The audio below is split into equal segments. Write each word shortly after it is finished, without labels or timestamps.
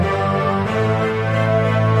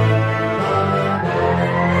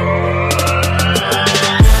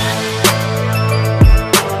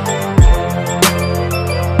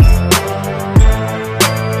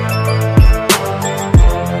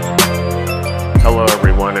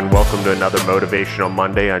everyone, and welcome to another Motivational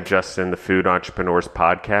Monday on Justin the Food Entrepreneurs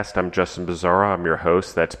Podcast. I'm Justin Bizzarro. I'm your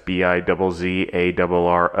host. That's Bizzarro,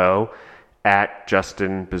 at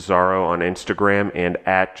Justin Bizzarro on Instagram, and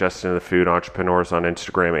at Justin the Food Entrepreneurs on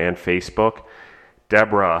Instagram and Facebook.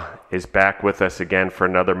 Deborah is back with us again for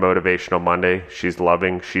another Motivational Monday. She's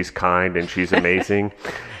loving, she's kind, and she's amazing.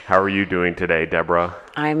 How are you doing today, Deborah?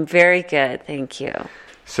 I'm very good, thank you.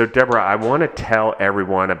 So, Deborah, I want to tell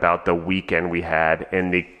everyone about the weekend we had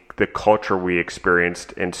and the culture we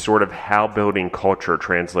experienced and sort of how building culture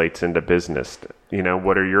translates into business. You know,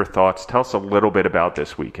 what are your thoughts? Tell us a little bit about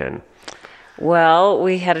this weekend. Well,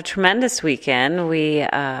 we had a tremendous weekend. We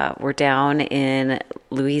were down in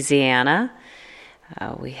Louisiana.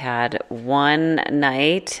 We had one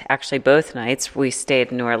night, actually both nights, we stayed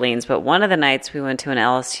in New Orleans, but one of the nights we went to an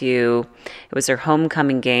LSU. It was their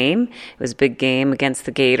homecoming game. It was a big game against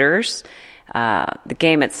the Gators. The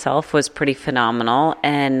game itself was pretty phenomenal,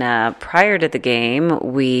 and prior to the game,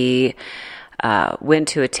 we went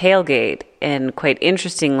to a tailgate, and quite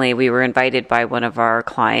interestingly, we were invited by one of our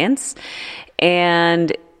clients,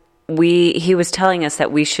 and he was telling us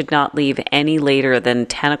that we should not leave any later than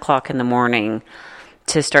 10 o'clock in the morning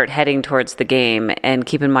to start heading towards the game. And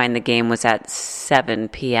keep in mind, the game was at 7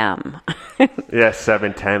 p.m. Yeah,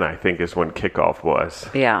 7:10, I think, is when kickoff was.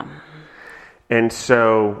 Yeah. And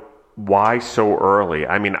so why so early?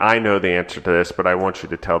 I mean, I know the answer to this, but I want you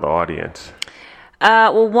to tell the audience.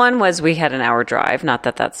 Well, one was we had an hour drive, not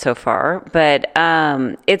that that's so far, but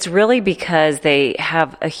it's really because they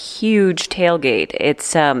have a huge tailgate.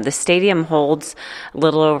 It's the stadium holds a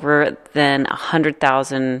little over than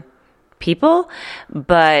 100,000 people,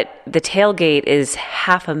 but the tailgate is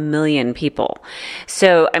 500,000 people.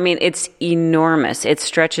 So, I mean, it's enormous. It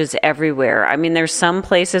stretches everywhere. I mean, there's some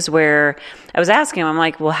places where I was asking him, I'm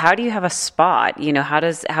like, well, how do you have a spot? You know, how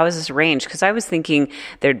is this arranged? Because I was thinking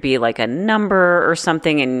there'd be like a number or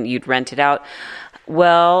something and you'd rent it out.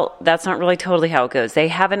 Well, that's not really totally how it goes. They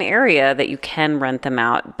have an area that you can rent them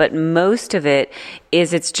out, but most of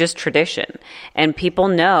it's just tradition. And people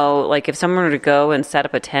know, like if someone were to go and set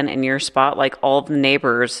up a tent in your spot, like all of the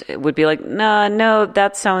neighbors would be like, no,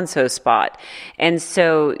 that's so-and-so's spot. And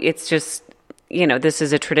so it's just, you know, this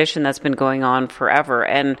is a tradition that's been going on forever.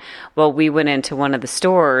 And well, we went into one of the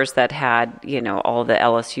stores that had, you know, all the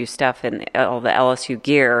LSU stuff and all the LSU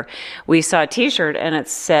gear. We saw a t-shirt and it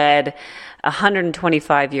said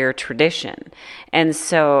 125-year tradition. And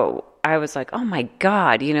so I was like, oh my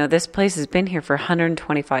God, you know, this place has been here for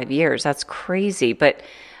 125 years. That's crazy. But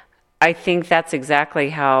I think that's exactly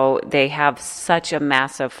how they have such a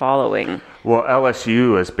massive following. Well,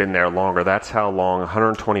 LSU has been there longer. That's how long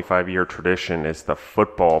 125-year tradition is the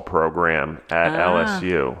football program at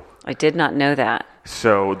LSU. I did not know that.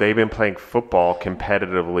 So they've been playing football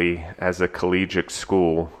competitively as a collegiate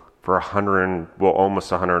school for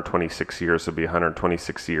almost 126 years. It'll be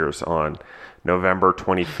 126 years on November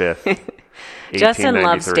 25th, Justin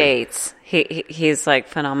loves dates. He's like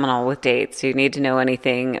phenomenal with dates. You need to know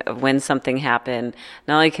anything of when something happened.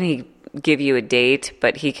 Not only can he give you a date,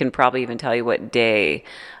 but he can probably even tell you what day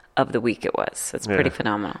of the week it was. It's pretty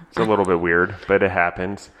phenomenal. It's a little bit weird, but it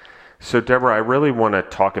happens. So, Deborah, I really want to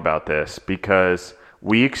talk about this because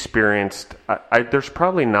we experienced, there's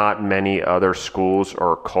probably not many other schools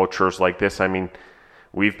or cultures like this. I mean,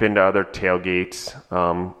 we've been to other tailgates,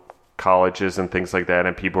 colleges and things like that,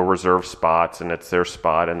 and people reserve spots, and it's their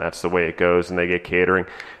spot, and that's the way it goes, and they get catering.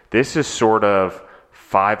 This is sort of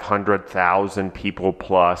 500,000 people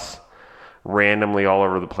plus, randomly all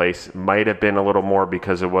over the place. Might have been a little more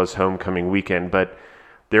because it was homecoming weekend, but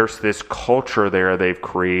there's this culture there they've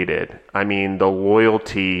created. I mean, the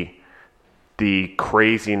loyalty, the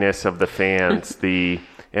craziness of the fans,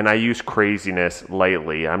 and I use craziness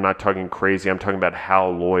lightly. I'm not talking crazy. I'm talking about how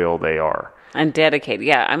loyal they are. And dedicated.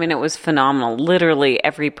 Yeah, I mean, it was phenomenal. Literally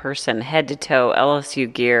every person, head to toe,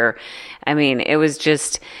 LSU gear. I mean, it was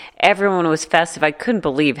just, everyone was festive. I couldn't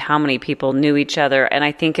believe how many people knew each other. And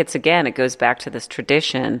I think it goes back to this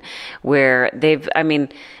tradition where the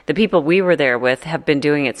people we were there with have been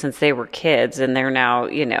doing it since they were kids, and they're now,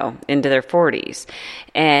 you know, into their 40s.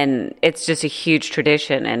 And it's just a huge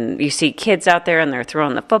tradition. And you see kids out there and they're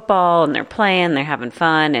throwing the football and they're playing, they're having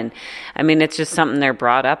fun. And I mean, it's just something they're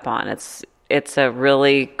brought up on. It's a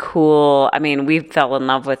really cool, I mean, we fell in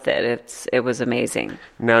love with it. It was amazing.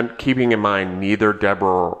 Now, keeping in mind, neither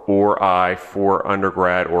Deborah or I, for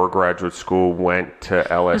undergrad or graduate school, went to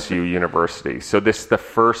LSU University. So this is the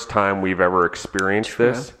first time we've ever experienced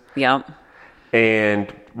this. Yep.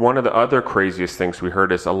 And one of the other craziest things we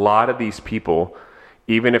heard is a lot of these people,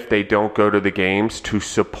 even if they don't go to the games, to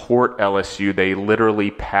support LSU, they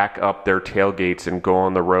literally pack up their tailgates and go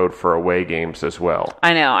on the road for away games as well.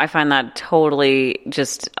 I know. I find that totally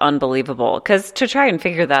just unbelievable, because to try and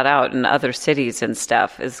figure that out in other cities and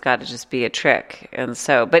stuff has got to just be a trick. And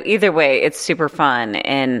so, but either way, it's super fun.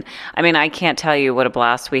 And I mean, I can't tell you what a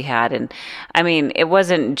blast we had. And I mean, it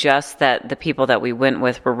wasn't just that the people that we went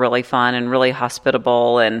with were really fun and really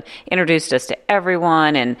hospitable and introduced us to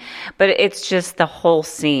everyone. But it's just the whole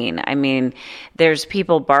scene. I mean, there's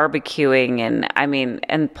people barbecuing,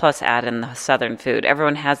 and plus add in the Southern food.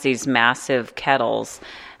 Everyone has these massive kettles.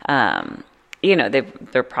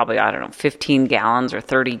 They're probably, 15 gallons or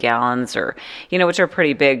 30 gallons or, which are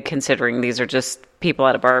pretty big considering these are just people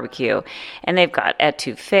at a barbecue. And they've got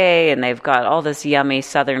etouffee and they've got all this yummy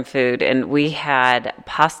Southern food. And we had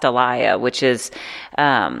pastalaya, which is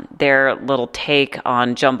their little take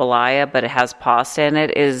on jambalaya, but it has pasta in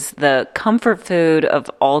it. It is the comfort food of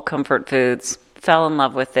all comfort foods. Fell in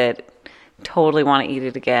love with it. Totally want to eat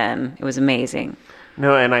it again. It was amazing.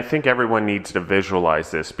 No, and I think everyone needs to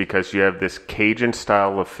visualize this, because you have this Cajun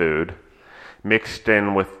style of food mixed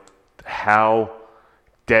in with how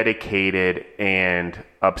dedicated and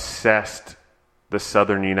obsessed the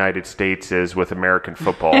Southern United States is with American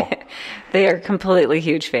football. They are completely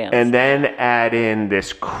huge fans. And then add in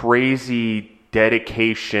this crazy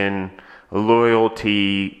dedication,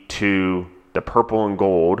 loyalty to the purple and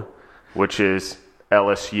gold, which is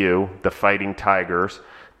LSU, the Fighting Tigers.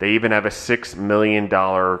 They even have a $6 million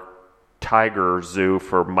tiger zoo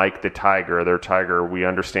for Mike the Tiger, their tiger. We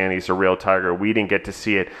understand he's a real tiger. We didn't get to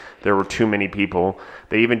see it. There were too many people.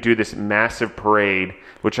 They even do this massive parade,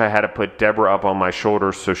 which I had to put Deborah up on my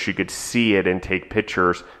shoulders so she could see it and take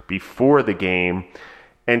pictures before the game.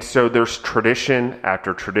 And so there's tradition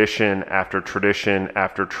after tradition after tradition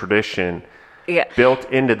after tradition built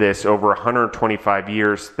into this over 125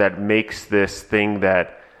 years that makes this thing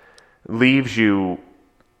that leaves you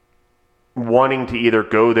wanting to either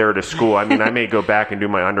go there to school. I mean, I may go back and do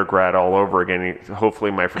my undergrad all over again. Hopefully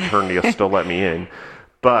my fraternity will still let me in.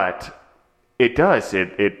 But it does.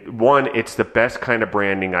 It's the best kind of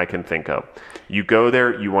branding I can think of. You go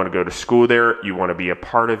there, you want to go to school there, you want to be a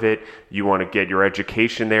part of it, you want to get your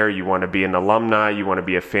education there, you want to be an alumni, you want to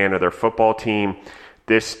be a fan of their football team.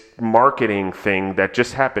 This marketing thing that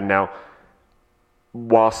just happened. Now,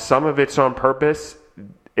 while some of it's on purpose,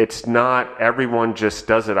 it's not, everyone just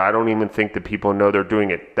does it. I don't even think that people know they're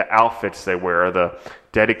doing it. The outfits they wear, the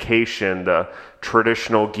dedication, the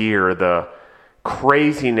traditional gear, the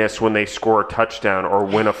craziness when they score a touchdown or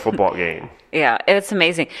win a football game. Yeah, it's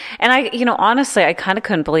amazing. And honestly, I kind of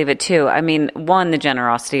couldn't believe it too. I mean, one, the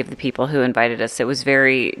generosity of the people who invited us. It was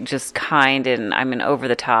very just kind and, over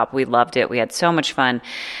the top. We loved it. We had so much fun.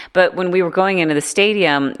 But when we were going into the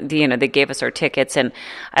stadium, they gave us our tickets, and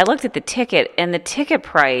I looked at the ticket, and the ticket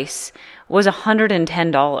price was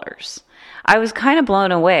 $110. I was kind of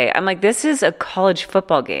blown away. I'm like, this is a college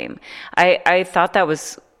football game. I thought that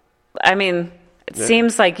was, it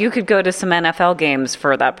seems like you could go to some NFL games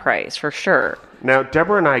for that price, for sure. Now,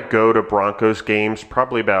 Deborah and I go to Broncos games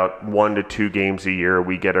probably about 1 to 2 games a year.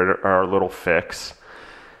 We get our little fix.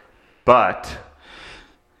 But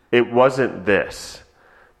it wasn't this.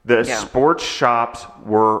 The sports shops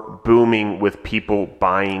were booming with people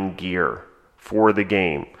buying gear for the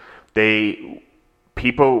game.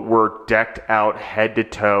 People were decked out head to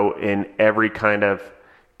toe in every kind of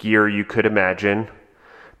gear you could imagine.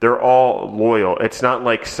 They're all loyal. It's not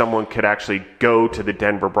like someone could actually go to the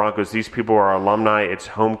Denver Broncos. These people are alumni. It's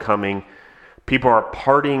homecoming. People are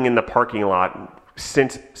partying in the parking lot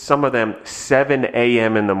since some of them 7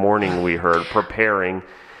 a.m. in the morning, we heard, preparing.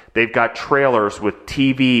 They've got trailers with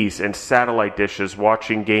TVs and satellite dishes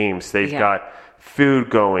watching games. They've got food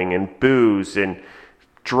going and booze and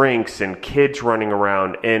drinks and kids running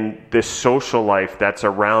around and the social life that's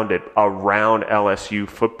around it, around LSU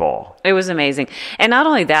football. It was amazing. And not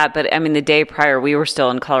only that, but the day prior, we were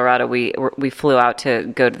still in Colorado. We flew out to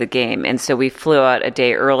go to the game. And so we flew out a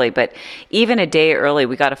day early. But even a day early,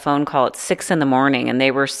 we got a phone call at 6 a.m. and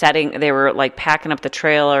they were like packing up the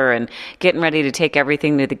trailer and getting ready to take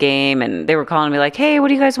everything to the game. And they were calling me like, hey, what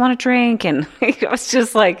do you guys want to drink? And it was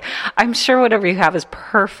just like, I'm sure whatever you have is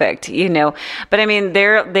perfect, But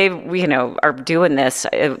they are doing this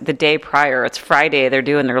the day prior. It's Friday. They're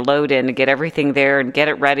doing their load in to get everything there and get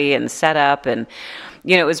it ready and set up. And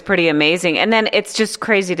it was pretty amazing. And then it's just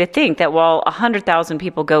crazy to think that while 100,000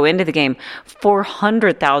 people go into the game,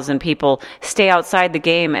 400,000 people stay outside the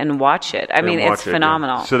game and watch it. I mean, it's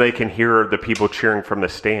phenomenal. Yeah. So they can hear the people cheering from the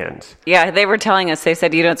stands. Yeah, they were telling us, they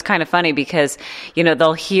said, it's kind of funny because,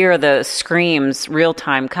 they'll hear the screams real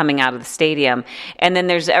time coming out of the stadium. And then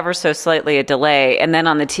there's ever so slightly a delay. And then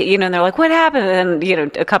on the, and they're like, what happened? And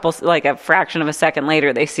then, a fraction of a second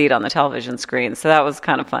later, they see it on the television screen. So that was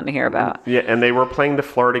kind of fun to hear about. Yeah, and they were playing the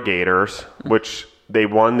Florida Gators, which they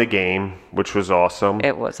won the game, which was awesome.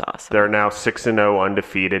 It was awesome. They're now 6-0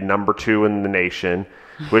 undefeated, number 2 in the nation,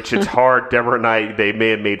 which it's hard. Deborah and I, they may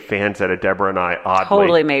have made fans out of Deborah and I, oddly.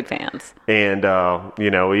 Totally made fans. And,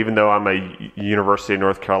 even though I'm a University of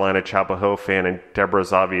North Carolina Chapel Hill fan, and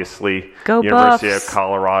Deborah's obviously Go University Buffs. of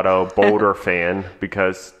Colorado Boulder fan,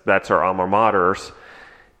 because that's our alma maters,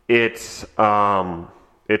 it's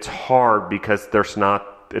hard because it's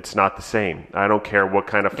not the same. I don't care what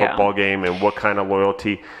kind of football game and what kind of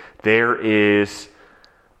loyalty. There is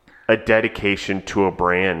a dedication to a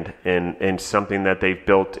brand and something that they've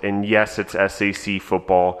built. And yes, it's SEC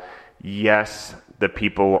football. Yes, the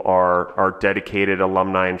people are dedicated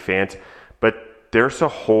alumni and fans, but there's a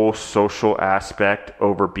whole social aspect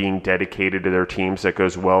over being dedicated to their teams that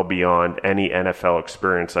goes well beyond any NFL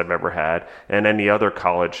experience I've ever had and any other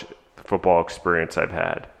college football experience I've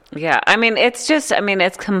had. Yeah,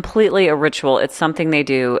 it's completely a ritual. It's something they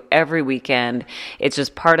do every weekend. It's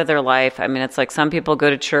just part of their life. I mean, it's like some people go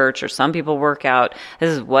to church or some people work out. This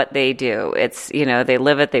is what they do. It's, they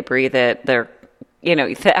live it, they breathe it. They're,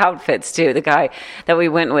 the outfits too. The guy that we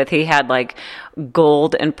went with, he had like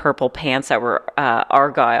gold and purple pants that were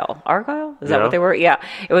Argyle. Argyle? Is that what they were? Yeah.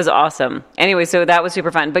 It was awesome. Anyway, so that was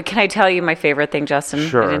super fun. But can I tell you my favorite thing, Justin?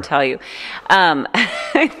 Sure. I didn't tell you.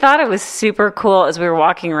 I thought it was super cool as we were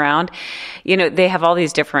walking around. They have all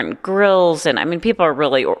these different grills, and people are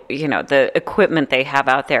really, the equipment they have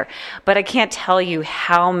out there. But I can't tell you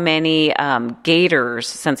how many gators,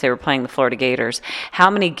 since they were playing the Florida Gators, how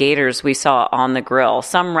many gators we saw on the grill.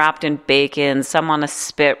 Some wrapped in bacon, some on a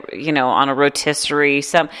spit, on a rotisserie.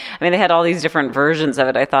 They had all these different versions of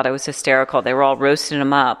it. I thought it was hysterical. They were all roasting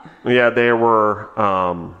them up. Yeah, they were.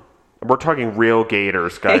 We're talking real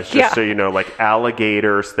gators, guys, just so you know, like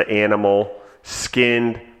alligators, the animal,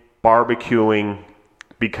 skinned, barbecuing,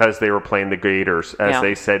 because they were playing the Gators. As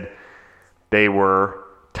they said, they were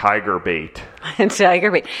tiger bait. Tiger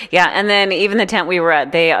bait. Yeah, and then even the tent we were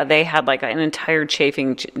at, they had like an entire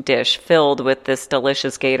chafing dish filled with this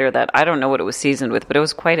delicious gator that I don't know what it was seasoned with, but it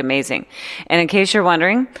was quite amazing. And in case you're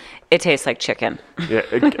wondering, it tastes like chicken. Yeah,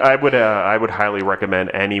 I would highly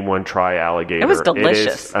recommend anyone try alligator. It was delicious.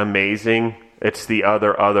 It is amazing. It's the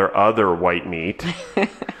other white meat.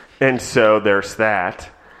 And so there's that.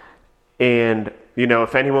 And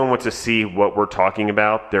if anyone wants to see what we're talking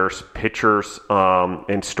about, there's pictures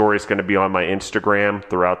and stories going to be on my Instagram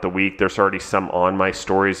throughout the week. There's already some on my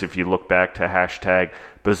stories. If you look back to hashtag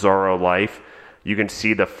Bizarro Life, you can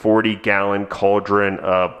see the 40-gallon cauldron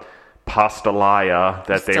of pastelaya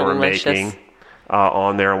that they were making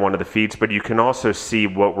on there on one of the feeds. But you can also see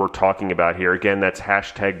what we're talking about here. Again, that's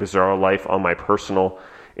hashtag Bizarro Life on my personal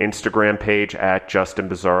Instagram page at Justin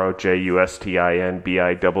Bizzarro,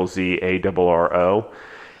 JustinBizzarro.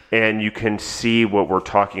 And you can see what we're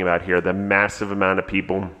talking about here, the massive amount of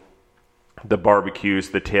people, the barbecues,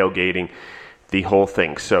 the tailgating, the whole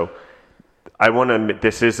thing. So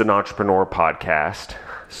this is an entrepreneur podcast.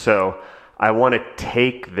 So I want to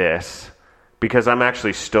take this because I'm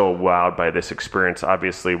actually still wowed by this experience,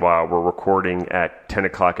 obviously, while we're recording at 10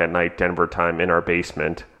 o'clock at night, Denver time, in our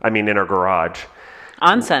garage.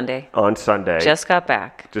 On Sunday. Just got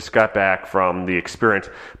back from the experience.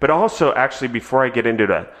 But also, actually, before I get into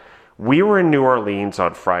that, we were in New Orleans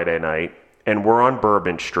on Friday night, and we're on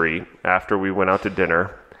Bourbon Street after we went out to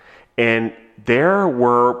dinner. And there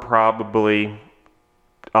were probably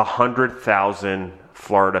 100,000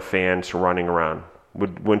 Florida fans running around.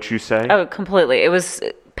 Wouldn't you say? Oh, completely. It was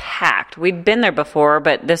packed. We'd been there before,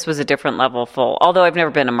 but this was a different level full. Although I've never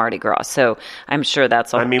been to Mardi Gras, so I'm sure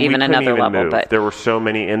that's even another level. But there were so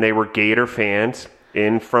many, and they were Gator fans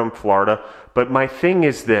in from Florida. But my thing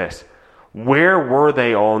is this: where were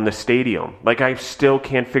they all in the stadium? Like, I still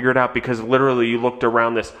can't figure it out, because literally you looked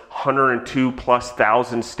around this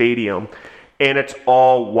 102,000+ stadium, and it's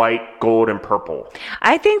all white, gold, and purple.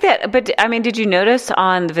 I think that, but I mean, did you notice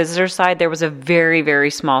on the visitor side, there was a very,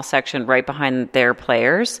 very small section right behind their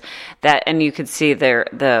players and you could see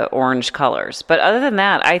the orange colors. But other than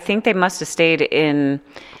that, I think they must have stayed in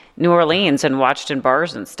New Orleans and watched in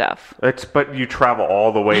bars and stuff. But you travel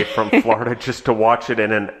all the way from Florida just to watch it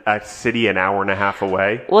in a city an hour and a half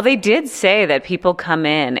away? Well, they did say that people come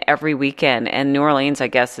in every weekend, and New Orleans, I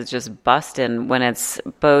guess, is just busting when it's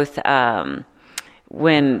both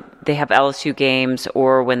when they have LSU games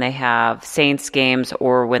or when they have Saints games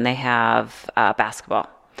or when they have basketball.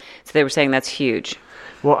 So they were saying that's huge.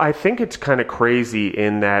 Well, I think it's kind of crazy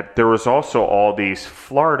in that there was also all these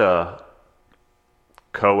Florida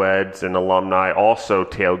co-eds and alumni also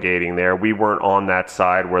tailgating there. We weren't on that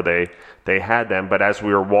side where they had them, but as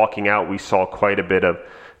we were walking out, we saw quite a bit of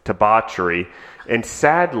debauchery. And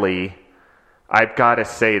sadly, I've got to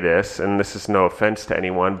say this, and this is no offense to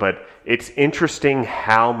anyone, but it's interesting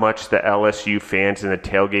how much the LSU fans in the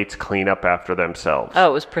tailgates clean up after themselves.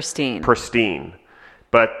 Oh, it was pristine. Pristine.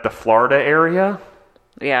 But the Florida area...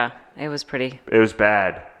 Yeah, it was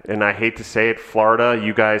bad. And I hate to say it, Florida,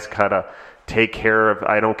 you guys gotta take care of,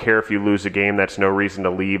 I don't care if you lose a game, that's no reason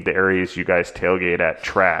to leave the areas you guys tailgate at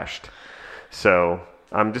trashed. So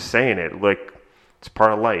I'm just saying it, like, it's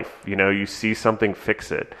part of life. You know, you see something,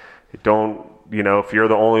 fix it. Don't, you know, if you're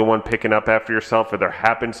the only one picking up after yourself, or there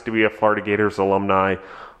happens to be a Florida Gators alumni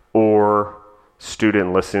or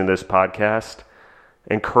student listening to this podcast,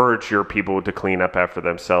 encourage your people to clean up after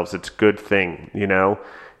themselves. It's a good thing, you know.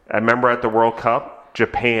 I remember at the World Cup,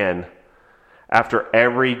 Japan, after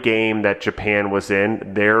every game that Japan was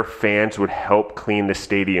in, their fans would help clean the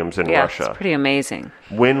stadiums in Russia. Yeah, it's pretty amazing.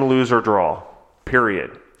 Win, lose, or draw,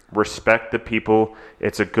 period. Respect the people.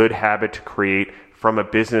 It's a good habit to create. From a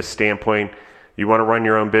business standpoint, you want to run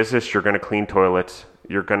your own business, you're going to clean toilets,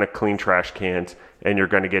 you're going to clean trash cans, and you're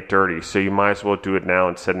going to get dirty. So you might as well do it now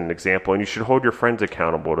and set an example. And you should hold your friends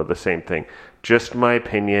accountable to the same thing. Just my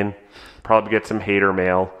opinion. Probably get some hater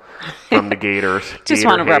mail from the Gators. Just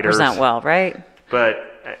want to represent well, right?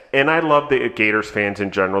 And I love the Gators fans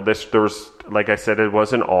in general. There was, like I said, it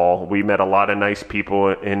wasn't all. We met a lot of nice people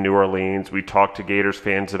in New Orleans. We talked to Gators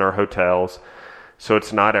fans in our hotels. So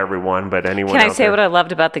it's not everyone, but anyone. Can I say what I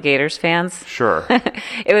loved about the Gators fans? Sure.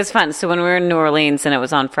 It was fun. So when we were in New Orleans and it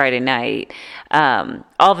was on Friday night, all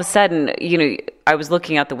of a sudden, you know, I was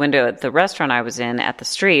looking out the window at the restaurant I was in at the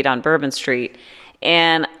street on Bourbon Street,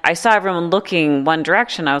 and I saw everyone looking one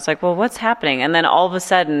direction. I was like, well, what's happening? And then all of a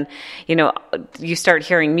sudden, you know, you start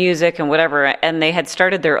hearing music and whatever, and they had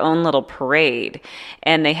started their own little parade.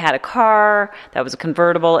 And they had a car that was a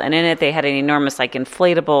convertible, and in it they had an enormous, like,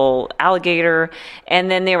 inflatable alligator.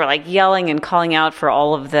 And then they were, like, yelling and calling out for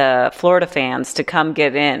all of the Florida fans to come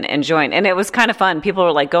get in and join. And it was kind of fun. People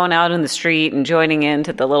were, like, going out in the street and joining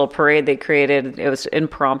into the little parade they created. It was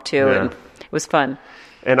impromptu, and it was fun.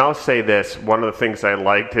 And I'll say this, one of the things I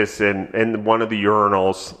liked is in one of the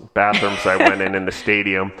urinals, bathrooms I went in the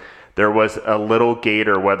stadium, there was a little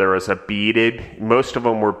gator, whether it was a beaded, most of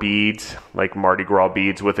them were beads, like Mardi Gras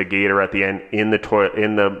beads with a gator at the end in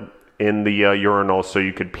the urinal so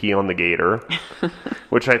you could pee on the gator,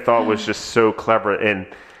 which I thought was just so clever. And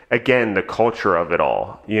again, the culture of it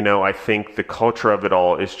all, you know, I think the culture of it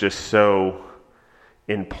all is just so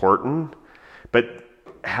important. But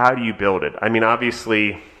how do you build it? I mean,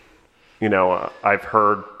 obviously, you know, I've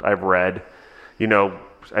read, you know,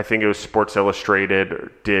 I think it was Sports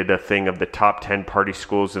Illustrated did a thing of the top 10 party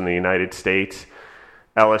schools in the United States.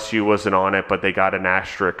 LSU wasn't on it, but they got an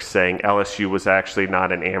asterisk saying LSU was actually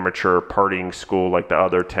not an amateur partying school like the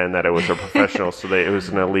other 10, that it was a professional, so it was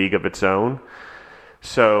in a league of its own.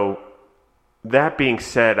 So that being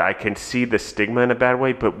said, I can see the stigma in a bad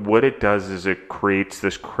way, but what it does is it creates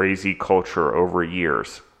this crazy culture over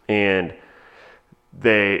years. And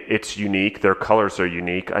it's unique. Their colors are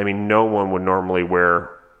unique. I mean, no one would normally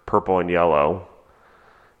wear purple and yellow.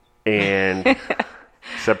 And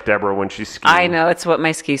except Deborah when she's skiing. I know, it's what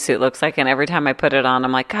my ski suit looks like, and every time I put it on,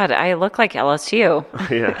 I'm like, God, I look like LSU.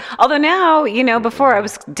 Yeah. Although now, you know, before I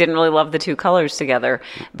didn't really love the two colors together,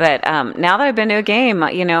 but now that I've been to a game,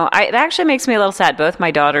 you know, it actually makes me a little sad. Both my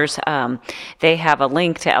daughters, they have a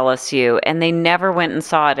link to LSU, and they never went and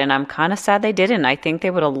saw it, and I'm kind of sad they didn't. I think they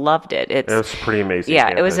would have loved it. It was pretty amazing. Yeah,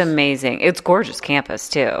 campus. It was amazing. It's gorgeous campus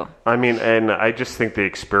too. I mean, and I just think the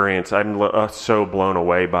experience, I'm so blown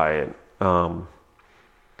away by it.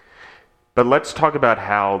 But let's talk about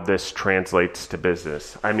how this translates to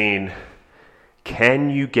business. I mean, can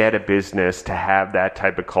you get a business to have that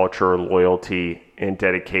type of culture, loyalty, and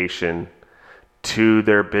dedication to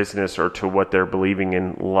their business or to what they're believing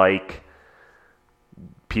in, like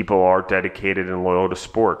people are dedicated and loyal to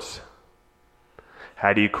sports?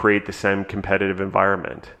 How do you create the same competitive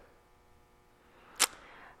environment?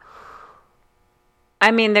 I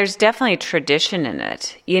mean, there's definitely tradition in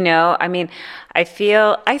it, you know? I mean, I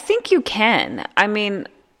think you can. I mean,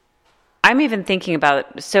 I'm even thinking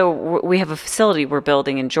about, so we have a facility we're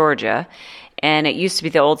building in Georgia, and it used to be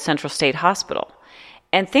the old Central State Hospital.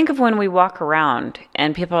 And think of when we walk around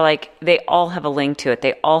and people are like, they all have a link to it.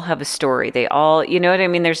 They all have a story. They all, you know what I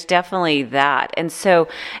mean? There's definitely that. And so,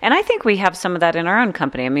 and I think we have some of that in our own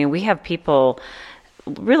company. I mean, we have people,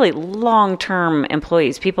 really long-term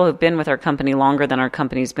employees, people who've been with our company longer than our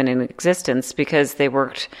company's been in existence because they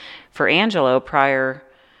worked for Angelo prior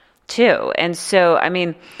to. And so, I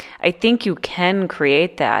mean, I think you can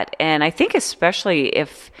create that. And I think especially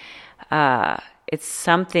if it's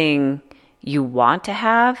something you want to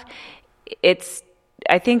have,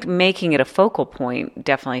 I think making it a focal point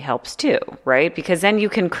definitely helps too, right? Because then you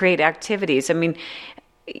can create activities. I mean,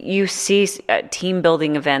 you see team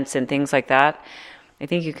building events and things like that. I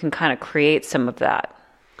think you can kind of create some of that.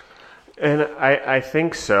 And I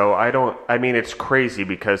think so. I mean, it's crazy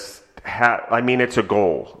because, it's a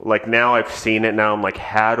goal. Like now I've seen it now. I'm like,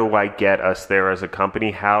 how do I get us there as a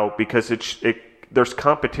company? Because there's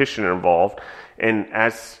competition involved. And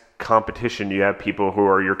as competition, you have people who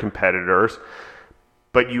are your competitors,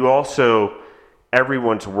 but you also,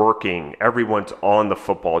 everyone's working, everyone's on the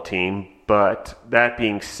football team. But that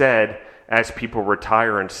being said, as people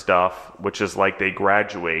retire and stuff, which is like they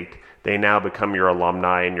graduate, they now become your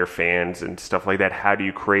alumni and your fans and stuff like that. How do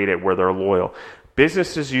you create it where they're loyal?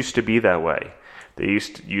 Businesses used to be that way. They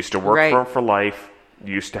used to work right. for them for life.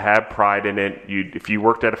 You used to have pride in it. If you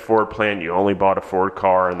worked at a Ford plant, you only bought a Ford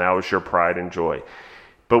car, and that was your pride and joy.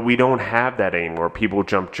 But we don't have that anymore. People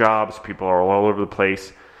jump jobs. People are all over the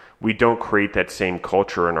place. We don't create that same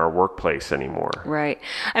culture in our workplace anymore. Right.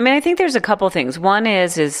 I mean, I think there's a couple things. One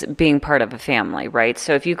is being part of a family, right?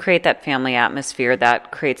 So if you create that family atmosphere,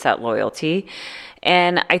 that creates that loyalty.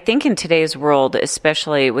 And I think in today's world,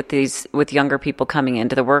 especially with younger people coming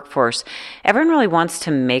into the workforce, everyone really wants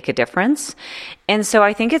to make a difference. And so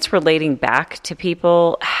I think it's relating back to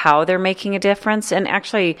people, how they're making a difference. And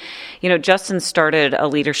actually, Justin started a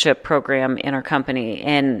leadership program in our company,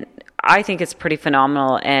 and I think it's pretty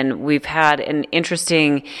phenomenal, and we've had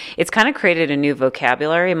it's kind of created a new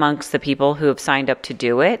vocabulary amongst the people who have signed up to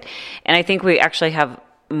do it. And I think we actually have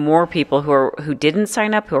more people who didn't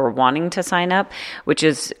sign up, who are wanting to sign up, which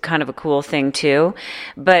is kind of a cool thing too.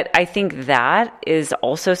 But I think that is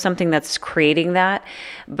also something that's creating that.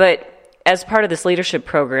 But as part of this leadership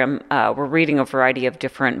program, we're reading a variety of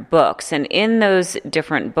different books. And in those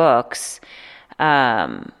different books,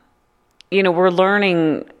 we're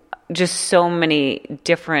learning just so many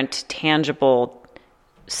different tangible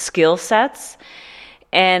skill sets.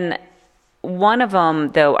 And one of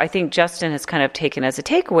them, though, I think Justin has kind of taken as a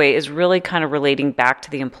takeaway is really kind of relating back to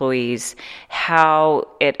the employees, how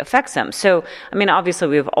it affects them. So, I mean, obviously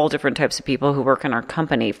we have all different types of people who work in our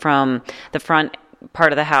company, from the front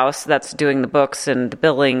part of the house that's doing the books and the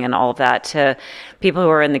billing and all of that, to people who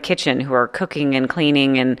are in the kitchen who are cooking and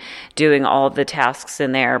cleaning and doing all of the tasks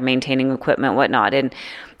in there, maintaining equipment, whatnot. And,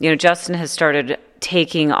 Justin has started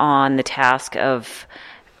taking on the task of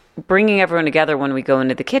bringing everyone together when we go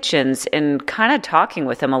into the kitchens and kind of talking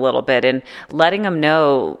with them a little bit and letting them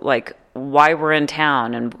know, like, why we're in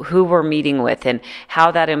town and who we're meeting with and how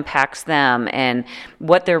that impacts them and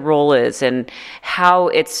what their role is and how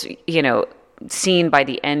it's, seen by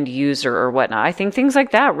the end user or whatnot. I think things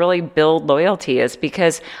like that really build loyalty, is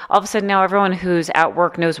because all of a sudden now everyone who's at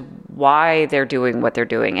work knows why they're doing what they're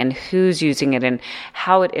doing and who's using it and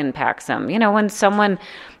how it impacts them. When someone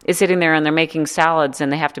is sitting there and they're making salads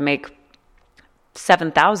and they have to make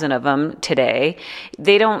 7,000 of them today,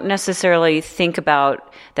 they don't necessarily think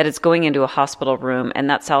about that it's going into a hospital room and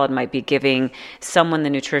that salad might be giving someone the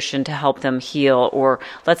nutrition to help them heal, or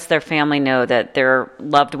lets their family know that their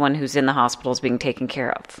loved one who's in the hospital is being taken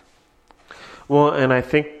care of. Well, and I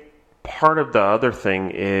think part of the other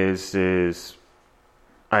thing is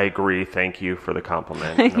I agree. Thank you for the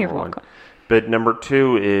compliment. You're welcome. But number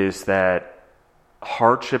two is that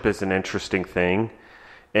hardship is an interesting thing.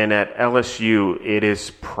 And at LSU, it is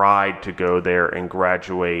pride to go there and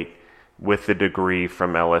graduate with the degree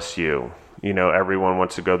from LSU. Everyone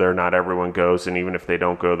wants to go there. Not everyone goes. And even if they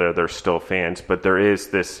don't go there, they're still fans. But there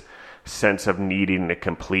is this sense of needing to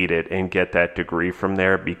complete it and get that degree from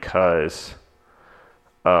there because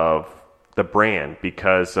of the brand,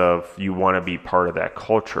 because of you want to be part of that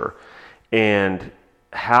culture. And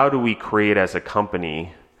how do we create as a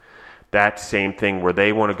company that same thing where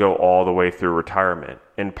they want to go all the way through retirement?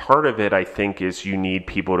 And part of it, I think, is you need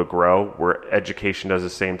people to grow, where education does the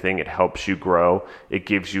same thing. It helps you grow. It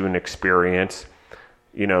gives you an experience.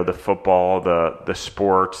 The football, the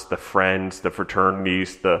sports, the friends, the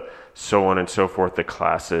fraternities, the so on and so forth, the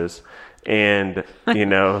classes. And,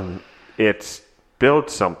 it's build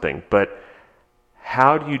something. But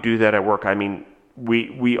how do you do that at work? I mean,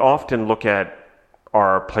 we often look at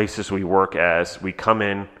our places we work as we come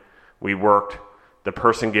in, we worked, the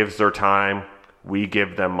person gives their time, we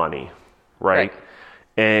give them money, right?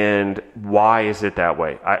 And why is it that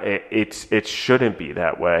way? It shouldn't be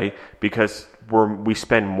that way, because we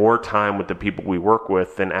spend more time with the people we work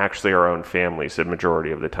with than actually our own families the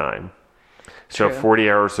majority of the time. So True. 40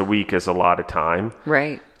 hours a week is a lot of time.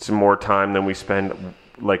 Right. It's more time than we spend,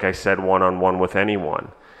 like I said, one-on-one with anyone.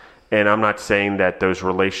 And I'm not saying that those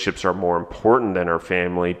relationships are more important than our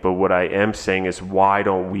family, but what I am saying is, why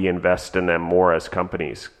don't we invest in them more as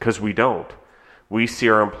companies? Because we don't. We see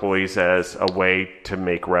our employees as a way to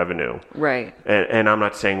make revenue. Right. And I'm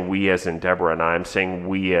not saying we as in Deborah and I, I'm saying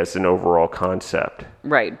we as an overall concept.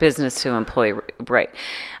 Right. Business to employee. Right.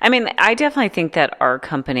 I mean, I definitely think that our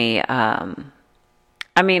company, I've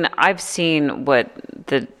seen what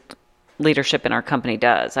the leadership in our company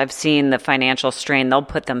does. I've seen the financial strain they'll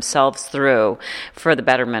put themselves through for the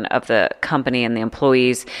betterment of the company and the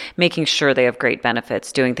employees, making sure they have great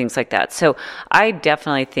benefits, doing things like that. So I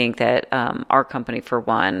definitely think that our company, for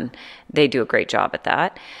one, they do a great job at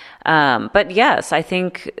that. But yes, I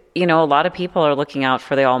think, a lot of people are looking out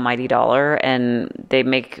for the almighty dollar, and they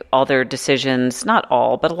make all their decisions, not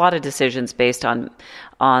all, but a lot of decisions based on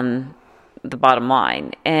the bottom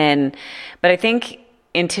line. But I think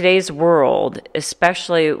in today's world,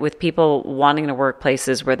 especially with people wanting to work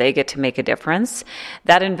places where they get to make a difference,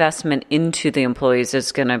 that investment into the employees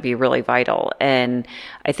is going to be really vital. And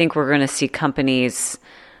I think we're going to see companies,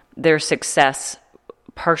 their success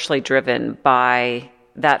partially driven by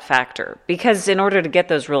that factor. Because in order to get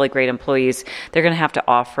those really great employees, they're going to have to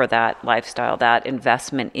offer that lifestyle, that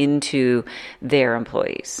investment into their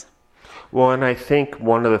employees. Well, and I think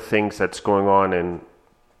one of the things that's going on and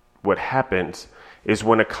what happens is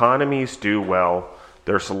when economies do well,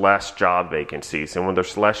 there's less job vacancies. And when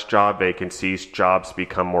there's less job vacancies, jobs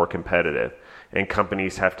become more competitive. And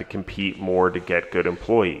companies have to compete more to get good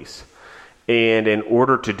employees. And in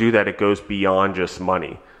order to do that, it goes beyond just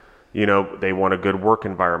money. They want a good work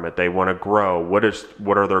environment. They want to grow. What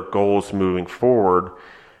are their goals moving forward?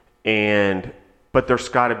 But there's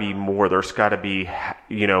got to be more. There's got to be,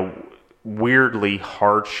 weirdly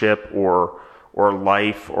hardship or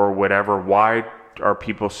life or whatever. Why are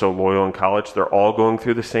people so loyal in college? They're all going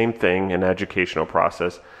through the same thing, an educational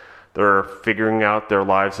process. They're figuring out their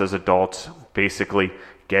lives as adults, basically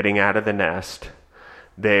getting out of the nest.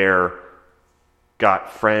 They're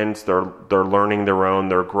got friends, they're learning their own,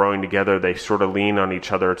 they're growing together, they sort of lean on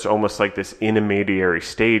each other. It's almost like this intermediary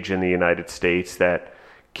stage in the United States that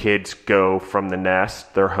kids go from the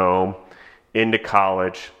nest, their home, into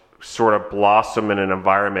college, sort of blossom in an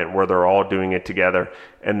environment where they're all doing it together,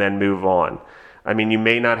 and then move on. I mean, you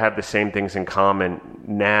may not have the same things in common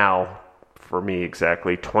now, for me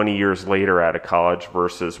exactly, 20 years later out of college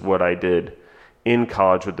versus what I did in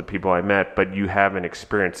college with the people I met, but you have an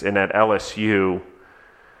experience. And at LSU,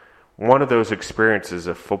 one of those experiences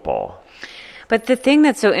of football. But the thing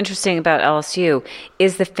that's so interesting about LSU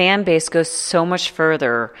is the fan base goes so much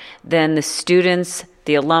further than the students,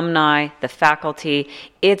 the alumni, the faculty.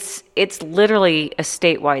 It's literally a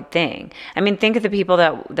statewide thing. I mean, think of the people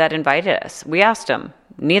that invited us. We asked them.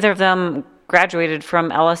 Neither of them graduated from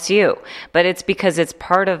LSU, but it's because it's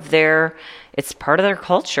part of their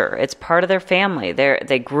culture. It's part of their family.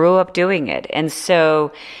 They grew up doing it. And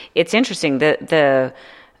so it's interesting that the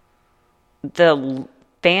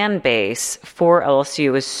fan base for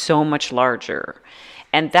LSU is so much larger.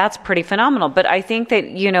 And that's pretty phenomenal. But I think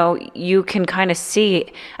that, you can kind of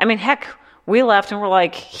see, I mean, heck, we left and we're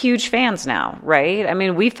like huge fans now, right? I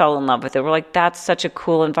mean, we fell in love with it. We're like, that's such a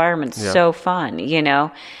cool environment. Yeah. So fun,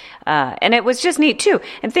 and it was just neat too.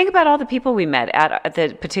 And think about all the people we met at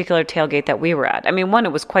the particular tailgate that we were at. I mean, one,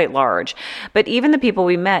 it was quite large, but even the people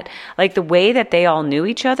we met, like the way that they all knew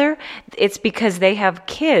each other, it's because they have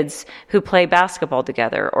kids who play basketball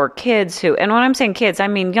together, or kids who, and when I'm saying kids, I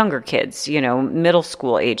mean younger kids, middle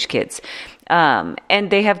school age kids. And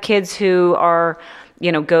they have kids who are,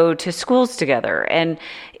 go to schools together. And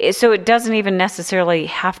so it doesn't even necessarily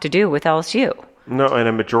have to do with LSU. No, and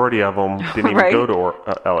a majority of them didn't even right. go to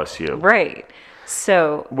LSU. Right.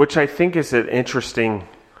 So, which I think is an interesting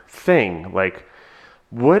thing. Like,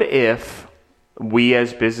 what if we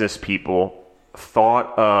as business people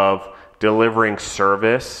thought of delivering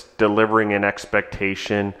service, delivering an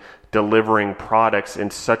expectation, delivering products in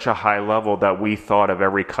such a high level that we thought of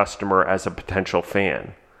every customer as a potential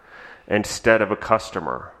fan instead of a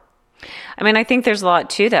customer? I mean, I think there's a lot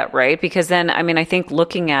to that, right? Because then, I mean, I think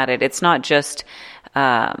looking at it, it's not just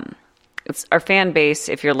it's our fan base.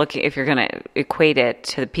 If you're going to equate it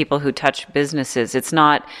to the people who touch businesses, it's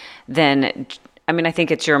not then, I mean, I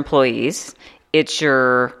think it's your employees, it's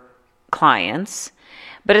your clients,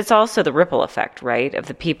 but it's also the ripple effect, right, of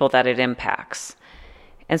the people that it impacts.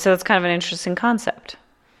 And so it's kind of an interesting concept.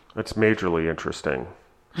 It's majorly interesting.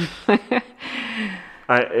 It's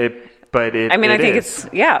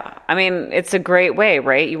a great way,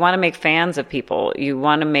 right? You want to make fans of people. You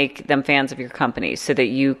want to make them fans of your company so that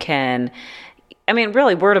you can,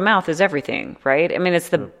 really word of mouth is everything, right? It's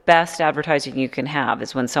the best advertising you can have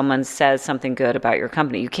is when someone says something good about your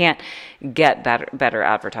company. You can't get better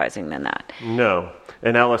advertising than that. No.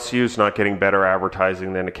 And LSU's not getting better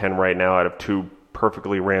advertising than it can right now out of two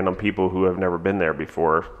perfectly random people who have never been there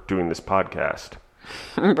before doing this podcast.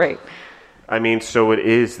 Right. So it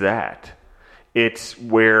is that. It's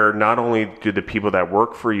where not only do the people that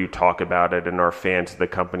work for you talk about it and are fans of the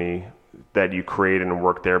company that you create and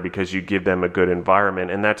work there because you give them a good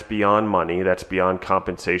environment, and that's beyond money, that's beyond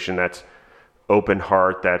compensation, that's open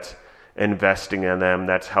heart, that's investing in them,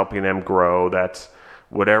 that's helping them grow, that's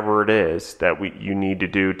whatever it is that you need to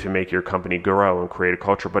do to make your company grow and create a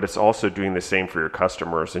culture, but it's also doing the same for your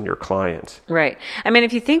customers and your clients. Right.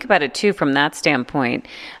 If you think about it too from that standpoint,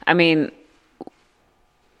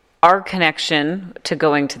 our connection to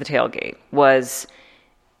going to the tailgate was,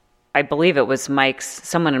 I believe it was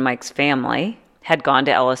someone in Mike's family had gone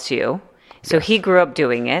to LSU. So yes. He grew up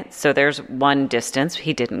doing it. So there's one distance.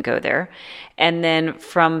 He didn't go there. And then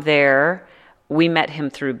from there, we met him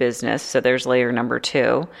through business. So there's layer number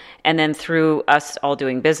 2. And then through us all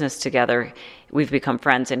doing business together, we've become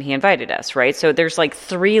friends and he invited us, right? So there's like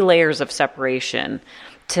 3 layers of separation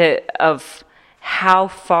of how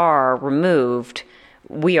far removed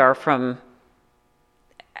we are from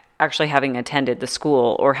actually having attended the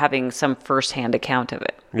school or having some firsthand account of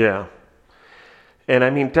it. Yeah.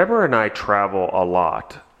 And Deborah and I travel a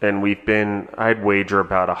lot, and I'd wager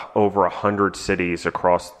about over 100 cities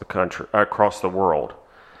across the country, across the world.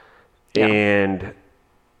 Yeah. And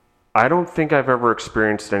I don't think I've ever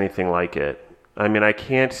experienced anything like it. I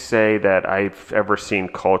can't say that I've ever seen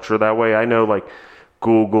culture that way. I know like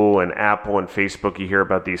Google and Apple and Facebook, you hear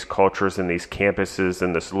about these cultures and these campuses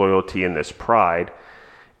and this loyalty and this pride.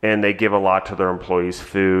 And they give a lot to their employees,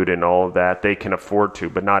 food and all of that. They can afford to,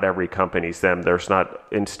 but not every company's them. There's not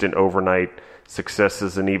instant overnight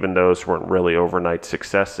successes, and even those weren't really overnight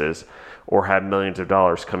successes or have millions of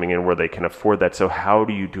dollars coming in where they can afford that. So how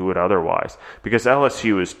do you do it otherwise? Because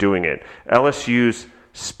LSU is doing it. LSU's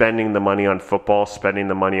spending the money on football, spending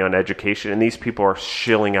the money on education, and these people are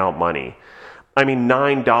shilling out money.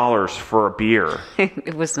 $9 for a beer.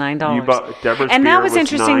 It was $9. Deborah's and beer that was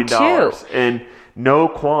interesting $9. too. And no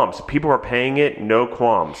qualms. People are paying it, no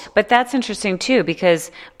qualms. But that's interesting too,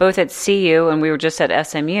 because both at CU and we were just at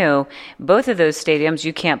SMU, both of those stadiums,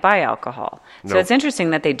 you can't buy alcohol. So It's interesting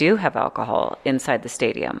that they do have alcohol inside the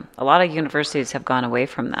stadium. A lot of universities have gone away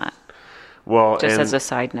from that. Well, just as a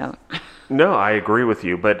side note. No, I agree with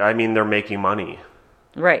you, but they're making money.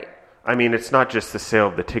 Right. It's not just the sale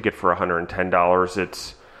of the ticket for $110.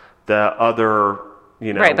 It's the other,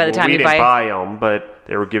 right, by the time we you didn't buy them, but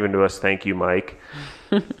they were given to us. Thank you, Mike.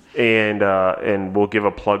 and we'll give a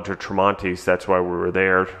plug to Tremonti's. That's why we were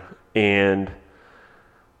there.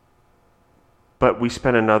 But we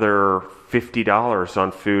spent another $50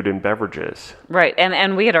 on food and beverages. Right,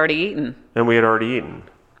 and we had already eaten.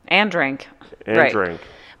 And drank. Drink.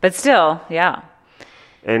 But still, yeah.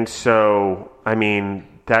 And so,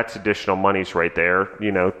 that's additional monies right there. 2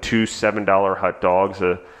 $7 hot dogs,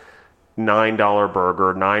 a $9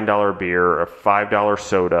 burger, $9 beer, a $5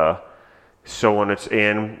 soda, so on.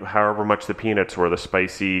 And however much the peanuts were, the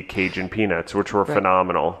spicy Cajun peanuts, which were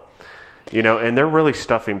phenomenal. And they're really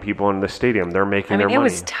stuffing people in the stadium. They're making their money. It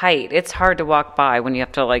was tight. It's hard to walk by when you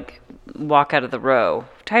have to walk out of the row.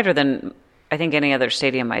 Tighter than I think any other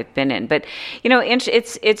stadium I've been in. But,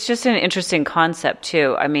 it's just an interesting concept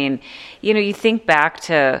too. You think back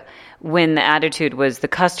to when the attitude was the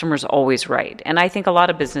customer's always right. And I think a lot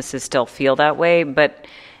of businesses still feel that way, but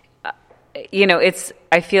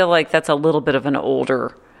I feel like that's a little bit of an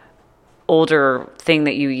older thing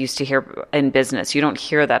that you used to hear in business. You don't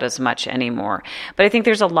hear that as much anymore. But I think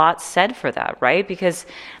there's a lot said for that, right? Because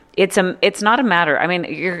it's not a matter.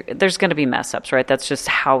 There's going to be mess ups, right? That's just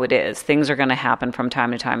how it is. Things are going to happen from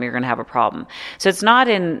time to time. You're going to have a problem. So it's not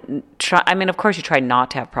of course you try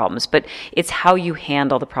not to have problems, but it's how you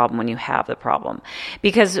handle the problem when you have the problem.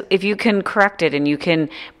 Because if you can correct it and you can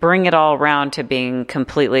bring it all around to being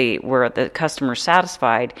completely where the customer's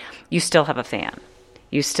satisfied, you still have a fan.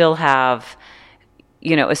 You still have,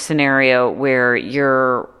 a scenario where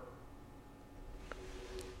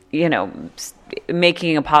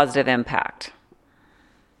making a positive impact.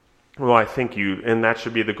 Well, I think and that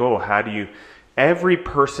should be the goal. Every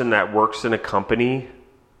person that works in a company,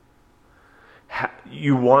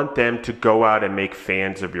 you want them to go out and make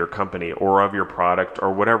fans of your company or of your product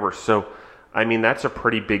or whatever. So, I mean, that's a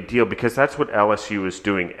pretty big deal because that's what LSU is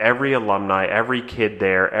doing. Every alumni, every kid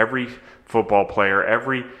there, every football player,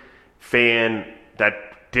 every fan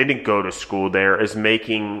that didn't go to school there is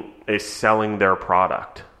selling their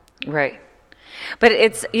product. Right. But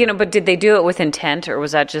but did they do it with intent, or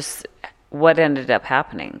was that just what ended up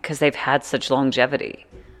happening? Because they've had such longevity.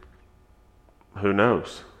 Who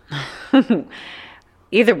knows?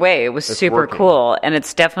 Either way, it was super working. cool. And I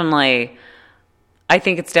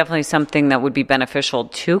think it's definitely something that would be beneficial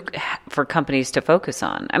for companies to focus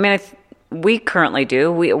on. I mean, we currently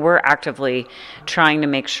do. We're actively trying to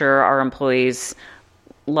make sure our employees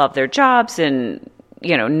love their jobs and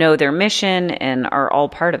know their mission and are all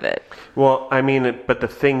part of it. Well, I mean, but the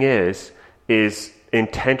thing is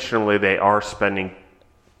intentionally they are spending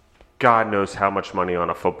God knows how much money on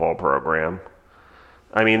a football program.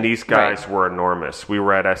 I mean, these guys were enormous. We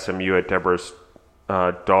were at SMU at Deborah's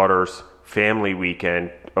daughter's family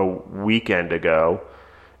weekend a weekend ago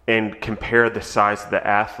and compare the size of the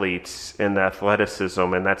athletes and the athleticism,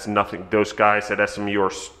 and that's nothing. Those guys at SMU are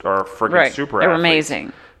freaking super They're athletes.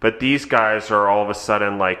 Amazing. But these guys are all of a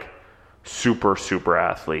sudden like super, super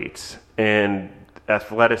athletes and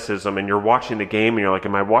athleticism. And you're watching the game and you're like,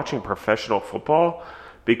 am I watching professional football?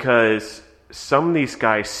 Because some of these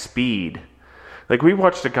guys speed. Like we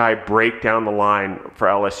watched a guy break down the line for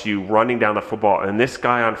LSU running down the football. And this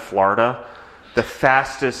guy on Florida, the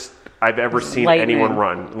fastest I've ever seen anyone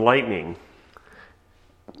run. Lightning.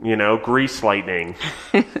 Grease lightning.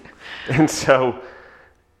 And so...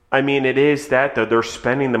 I mean, it is that, though. They're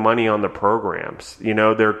spending the money on the programs.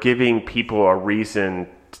 They're giving people a reason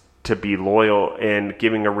to be loyal and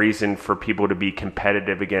giving a reason for people to be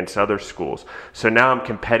competitive against other schools. So now I'm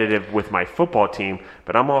competitive with my football team,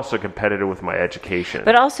 but I'm also competitive with my education.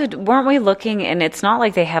 But also, weren't we looking, and it's not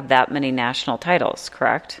like they have that many national titles,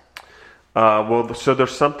 correct? Well, so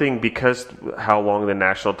there's something, because how long the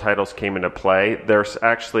national titles came into play, there's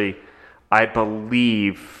actually, I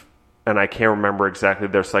believe... and I can't remember exactly,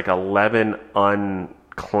 there's like 11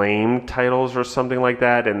 unclaimed titles or something like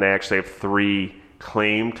that, and they actually have 3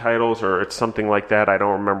 claimed titles, or it's something like that. I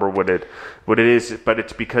don't remember what it is, but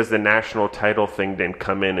it's because the national title thing didn't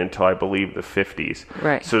come in until, I believe, the 50s.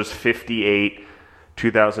 Right. So it's 58,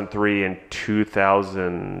 2003, and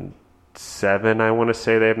 2007, I want to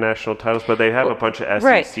say they have national titles, but they have a bunch of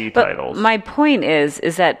SEC titles. But my point is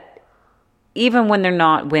that even when they're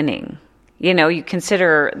not winning... you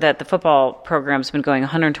consider that the football program's been going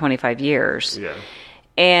 125 years. Yeah.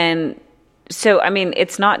 And so, I mean,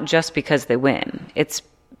 it's not just because they win. It's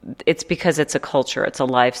because it's a culture. It's a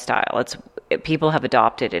lifestyle. People have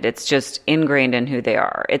adopted it. It's just ingrained in who they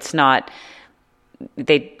are. It's not,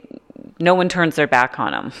 no one turns their back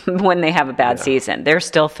on them when they have a bad season. They're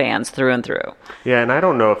still fans through and through. Yeah, and I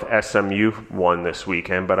don't know if SMU won this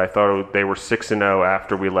weekend, but I thought they were 6-0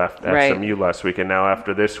 after we left SMU last weekend. Now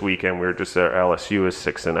after this weekend, we're just LSU is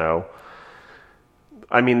 6-0.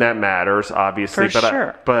 I mean, that matters, obviously. For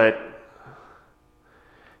sure. But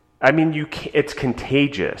I mean, it's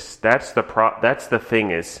contagious. That's the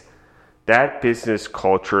thing, is that business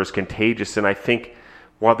culture is contagious, and I think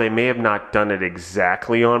while they may have not done it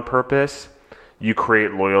exactly on purpose, you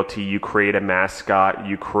create loyalty, you create a mascot,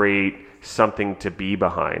 you create something to be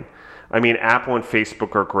behind. I mean, Apple and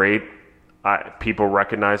Facebook are great. People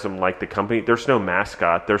recognize them like the company. There's no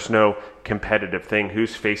mascot. There's no competitive thing.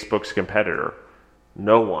 Who's Facebook's competitor?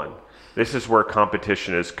 No one. This is where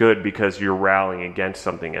competition is good because you're rallying against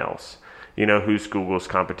something else. Who's Google's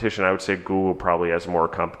competition? I would say Google probably has more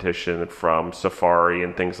competition from Safari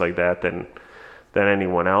and things like that than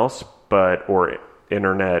anyone else, or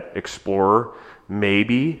Internet Explorer,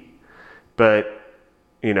 maybe. But,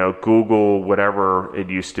 Google, whatever it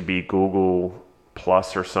used to be, Google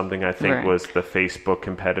Plus or something, I think was the Facebook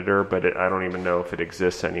competitor, but I don't even know if it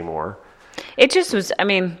exists anymore. It just was,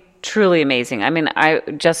 truly amazing.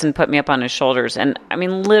 Justin put me up on his shoulders, and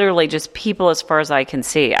literally just people as far as I can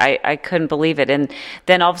see. I couldn't believe it. And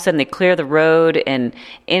then all of a sudden they clear the road, and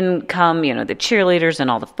in come, the cheerleaders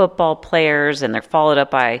and all the football players, and they're followed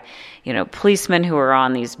up by, policemen who are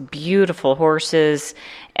on these beautiful horses.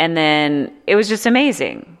 And then it was just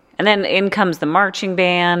amazing. And then in comes the marching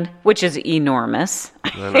band, which is enormous.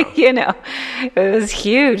 It was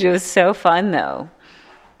huge. It was so fun though.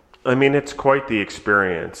 It's quite the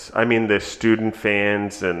experience. The student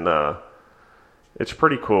fans, and it's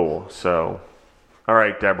pretty cool. So, all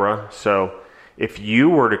right, Deborah. So, If you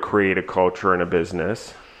were to create a culture in a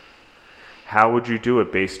business, how would you do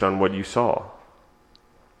it based on what you saw?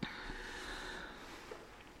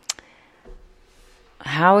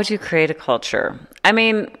 How would you create a culture? I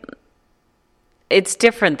mean, it's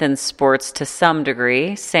different than sports to some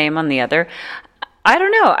degree, same on the other. I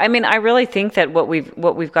don't know. I mean, I really think that what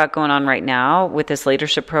we've got going on right now with this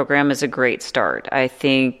leadership program is a great start. I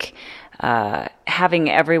think having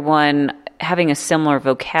everyone having a similar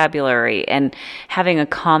vocabulary and having a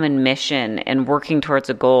common mission and working towards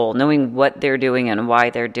a goal, knowing what they're doing and why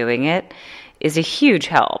they're doing it, is a huge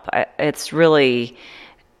help. It's really,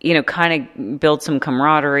 kind of builds some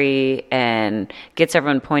camaraderie and gets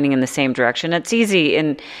everyone pointing in the same direction. It's easy,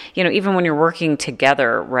 and even when you're working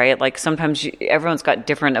together, right? Like sometimes everyone's got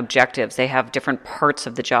different objectives. They have different parts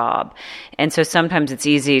of the job, and so sometimes it's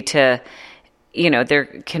easy to, there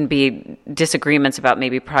can be disagreements about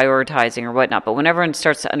maybe prioritizing or whatnot. But when everyone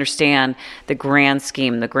starts to understand the grand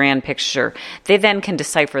scheme, the grand picture, they then can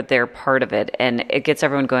decipher their part of it, and it gets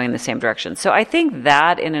everyone going in the same direction. So I think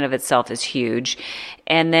that in and of itself is huge.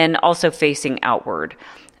 And then also facing outward,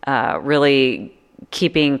 really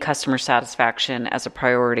keeping customer satisfaction as a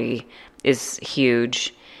priority is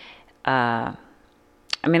huge. I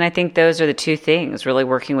think those are the two things, really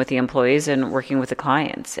working with the employees and working with the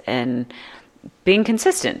clients, and being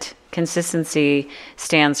consistent. Consistency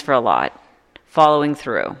stands for a lot. Following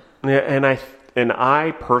through. Yeah, and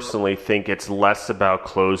I personally think it's less about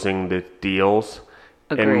closing the deals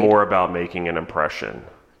and more about making an impression.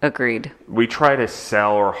 Agreed. We try to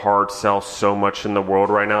sell or hard sell so much in the world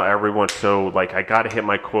right now. Everyone's so like, I got to hit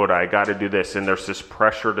my quota. I got to do this. And there's this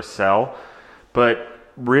pressure to sell. But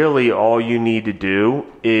really all you need to do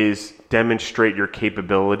is demonstrate your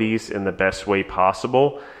capabilities in the best way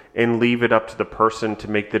possible and leave it up to the person to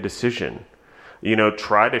make the decision.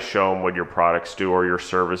 Try to show them what your products do or your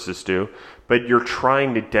services do, but you're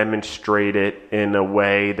trying to demonstrate it in a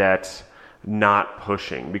way that's not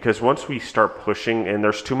pushing. Because once we start pushing, and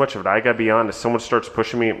there's too much of it, I gotta be honest, someone starts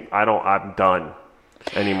pushing me, I'm done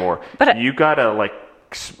anymore. But you gotta,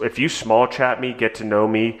 if you small chat me, get to know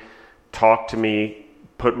me, talk to me,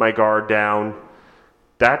 put my guard down,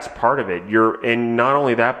 that's part of it. And not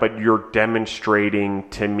only that, but you're demonstrating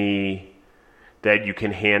to me that you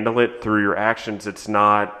can handle it through your actions. It's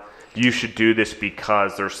not, you should do this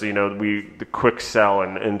because there's, the quick sell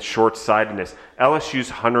and short-sightedness.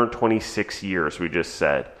 LSU's 126 years, we just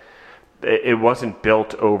said. It wasn't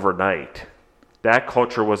built overnight. That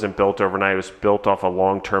culture wasn't built overnight. It was built off a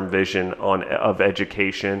long-term vision of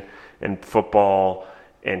education and football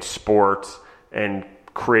and sports and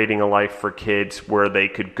creating a life for kids where they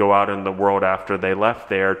could go out in the world after they left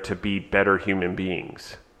there to be better human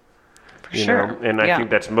beings. For sure. And I think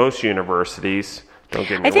that's most universities. Don't get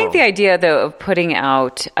me wrong. I think the idea, though, of putting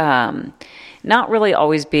out, not really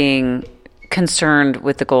always being concerned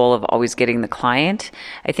with the goal of always getting the client.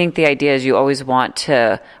 I think the idea is you always want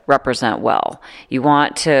to represent well. You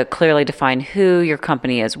want to clearly define who your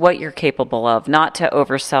company is, what you're capable of, not to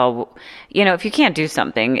oversell. If you can't do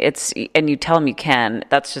something, and you tell them you can,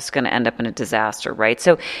 that's just going to end up in a disaster, right?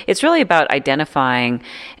 So it's really about identifying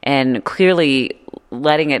and clearly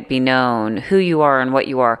letting it be known who you are and what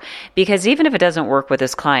you are. Because even if it doesn't work with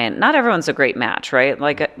this client, not everyone's a great match, right?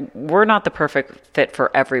 Like, we're not the perfect fit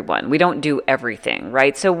for everyone. We don't do everything,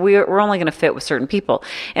 right? So we're only going to fit with certain people.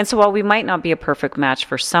 And so while we might not be a perfect match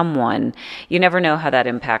for someone, you never know how that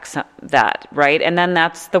impacts that, right? And then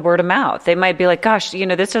that's the word of mouth. They might be like, gosh,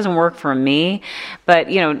 this doesn't work for me. But,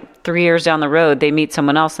 3 years down the road, they meet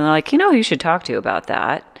someone else and they're like, you should talk to about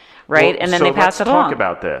that, right? Well, and then they pass it along. Let's talk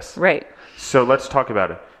about this. Right. So let's talk about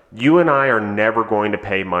it. You and I are never going to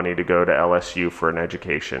pay money to go to LSU for an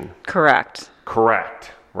education. Correct,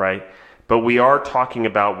 right? But we are talking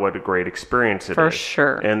about what a great experience it is. For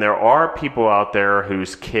sure. And there are people out there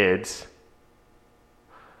whose kids,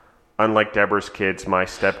 unlike Deborah's kids, my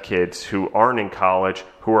stepkids, who aren't in college,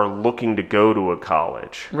 who are looking to go to a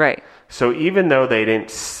college. Right. So even though they didn't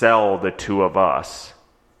sell the two of us,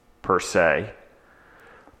 per se,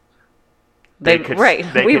 They we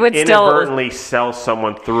could inadvertently sell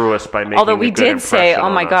someone through us by making although we a good did say, impression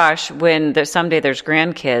oh my on us. gosh, when someday there's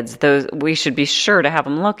grandkids, we should be sure to have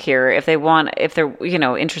them look here if they're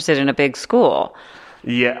interested in a big school.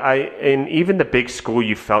 Yeah, and even the big school,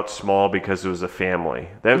 you felt small because it was a family.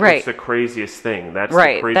 That's the craziest thing. That's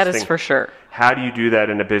right. The craziest That is thing. For sure. How do you do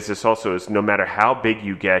that in a business? Also, is no matter how big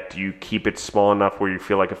you get, do you keep it small enough where you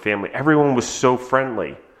feel like a family? Everyone was so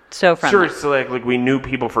friendly. So friendly. Seriously, like we knew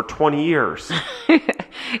people for 20 years.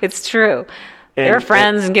 It's true. They were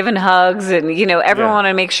friends and giving hugs, and everyone wanted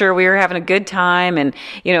to make sure we were having a good time, and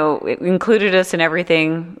it included us in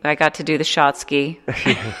everything. I got to do the shot ski.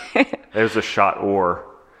 There's a shot oar.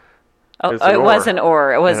 Oh, it was an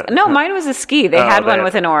oar. It was mine was a ski. They had one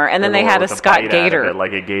with an oar, and then they had a Scott gator,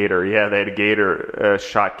 like a gator. Yeah, they had a gator,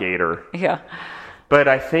 shot gator. Yeah. But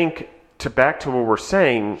I think back to what we're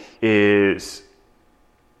saying is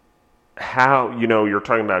how, you're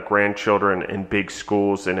talking about grandchildren in big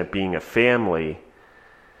schools and it being a family.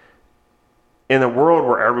 In a world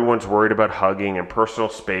where everyone's worried about hugging and personal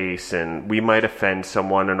space and we might offend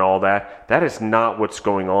someone and all that, that is not what's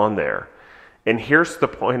going on there. And here's the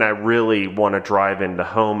point I really want to drive into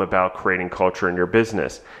home about creating culture in your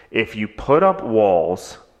business. If you put up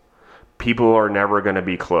walls, people are never going to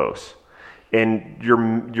be close. And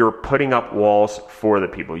you're putting up walls for the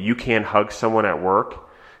people. You can't hug someone at work.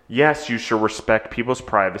 Yes, you should respect people's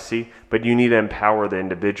privacy, but you need to empower the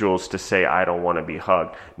individuals to say, I don't want to be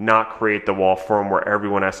hugged, not create the wall for them where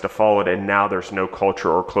everyone has to follow it, and now there's no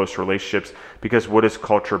culture or close relationships, because what is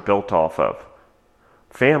culture built off of?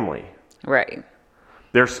 Family. Right.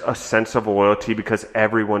 There's a sense of loyalty because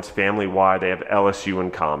everyone's family. Why? They have LSU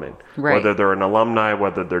in common. Right. Whether they're an alumni,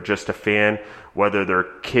 whether they're just a fan, whether their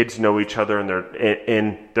kids know each other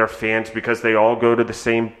and they're fans because they all go to the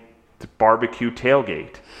same barbecue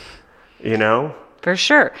tailgate. For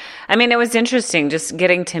sure. I mean, it was interesting just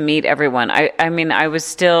getting to meet everyone. I was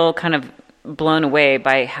still kind of blown away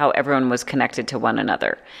by how everyone was connected to one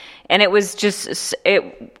another. And it was just,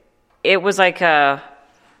 it was like a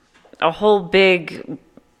whole big,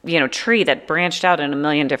 tree that branched out in a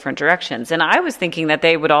million different directions. And I was thinking that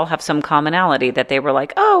they would all have some commonality, that they were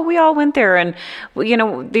like, oh, we all went there and,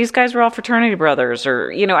 these guys were all fraternity brothers,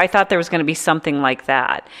 or, I thought there was going to be something like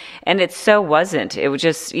that. And it so wasn't. It was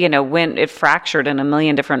just, when it fractured in a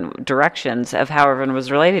million different directions of how everyone was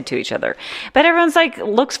related to each other. But everyone's like,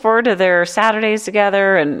 looks forward to their Saturdays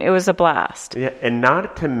together, and it was a blast. Yeah, and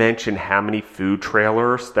not to mention how many food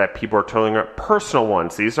trailers that people are telling are personal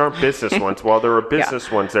ones. These aren't business ones. While there are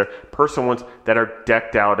business ones, they're personal ones that are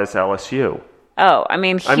decked out as LSU. Oh,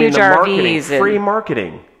 huge RVs. Free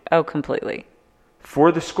marketing. Oh, completely.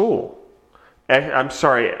 For the school. I'm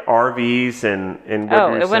sorry, RVs and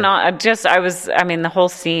it went on. The whole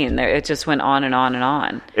scene, it just went on and on and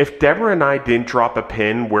on. If Deborah and I didn't drop a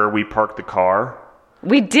pin where we parked the car...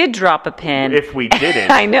 We did drop a pin. If we didn't,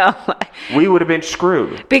 I know. We would have been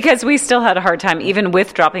screwed. Because we still had a hard time, even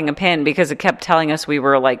with dropping a pin, because it kept telling us we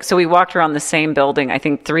were like, so we walked around the same building, I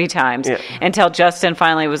think 3 times, until Justin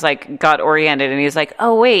finally was like, got oriented, and he was like,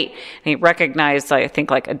 oh, wait. And he recognized, I think,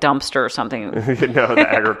 like a dumpster or something. The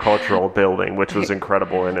agricultural building, which was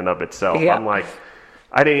incredible in and of itself. Yeah. I'm like,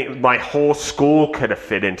 my whole school could have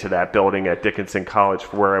fit into that building at Dickinson College,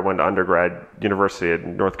 where I went to undergrad. University of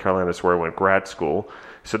North Carolina is where I went grad school.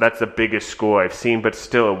 So that's the biggest school I've seen, but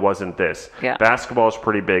still it wasn't this. Yeah. Basketball is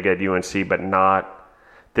pretty big at UNC, but not.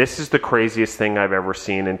 This is the craziest thing I've ever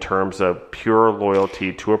seen in terms of pure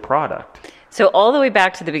loyalty to a product. So all the way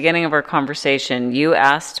back to the beginning of our conversation, you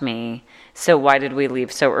asked me, so why did we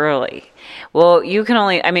leave so early? Well,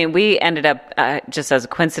 we ended up, just as a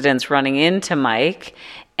coincidence, running into Mike.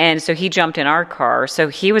 And so he jumped in our car. So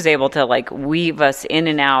he was able to weave us in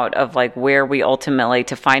and out of where we ultimately,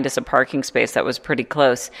 to find us a parking space that was pretty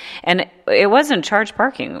close. And it wasn't charged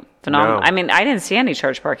parking. Phenomenal. No. I didn't see any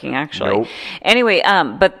charged parking actually. Nope. Anyway,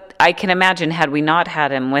 but I can imagine had we not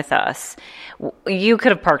had him with us, you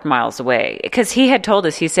could have parked miles away, because he had told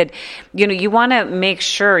us, he said, you want to make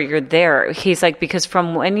sure you're there. He's like, because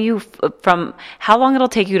from how long it'll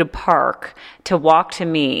take you to park to walk to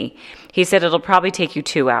me, he said it'll probably take you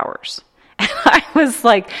 2 hours. And I was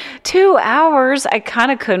like, 2 hours? I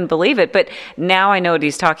kind of couldn't believe it. But now I know what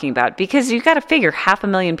he's talking about, because you got to figure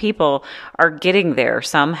 500,000 people are getting there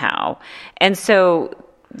somehow. And so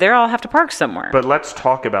they all have to park somewhere. But let's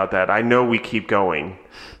talk about that. I know we keep going,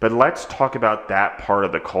 but let's talk about that part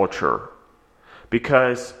of the culture.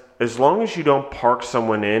 Because as long as you don't park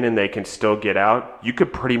someone in and they can still get out, you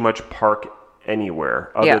could pretty much park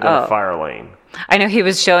anywhere other than a fire lane. I know he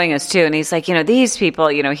was showing us too, and he's like, these people,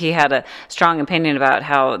 he had a strong opinion about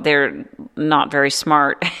how they're not very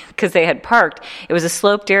smart because they had parked. It was a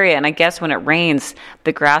sloped area, and I guess when it rains,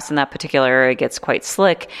 the grass in that particular area gets quite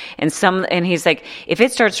slick. And he's like, if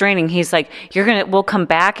it starts raining, he's like, we'll come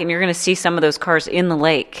back and you're gonna see some of those cars in the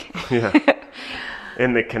lake. Yeah.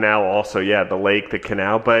 In the canal also, the lake, the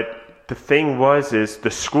canal. But the thing is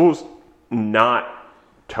the school's not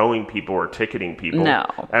towing people or ticketing people. No.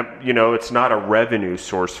 It's not a revenue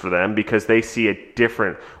source for them, because they see a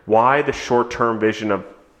different... Why the short-term vision of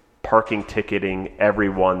parking ticketing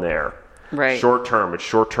everyone there? Right. Short-term, it's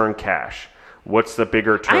short-term cash. What's the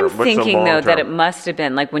bigger term? I'm What's the thinking, long though, that it term? must have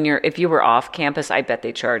been like if you were off campus, I bet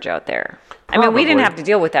they charge out there. I mean, we didn't Probably. have to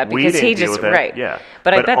deal with that We because didn't he deal just, with that, right. Yeah.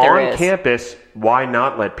 But I bet there is. on campus, why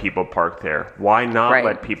not let people park there? Why not Right.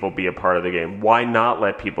 let people be a part of the game? Why not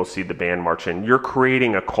let people see the band march in? You're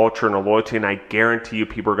creating a culture and a loyalty, and I guarantee you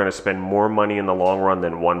people are going to spend more money in the long run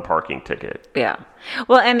than one parking ticket. Yeah.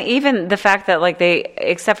 Well, and even the fact that like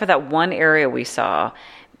except for that one area we saw,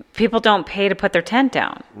 people don't pay to put their tent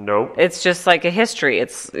down. Nope. It's just like a history.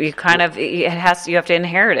 You have to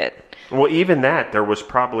inherit it. Well, even that, there was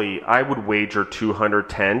probably, I would wager 200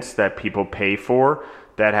 tents that people pay for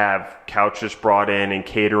that have couches brought in and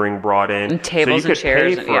catering brought in. And tables so you and could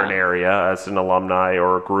chairs, pay for an area as an alumni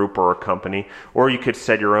or a group or a company, or you could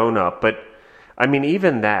set your own up. But, I mean,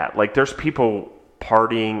 even that, like there's people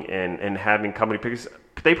partying and having company because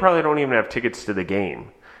they probably don't even have tickets to the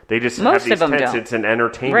game. They just Most have these of them tents. don't. It's an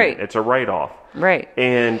entertainment. Right. It's a write-off. Right.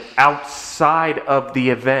 And outside of the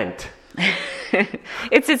event...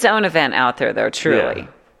 It's its own event out there, though, truly. Yeah.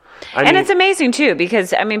 And mean, it's amazing, too,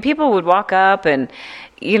 because, I mean, people would walk up and,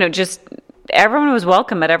 just everyone was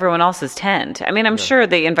welcome at everyone else's tent. I mean, I'm sure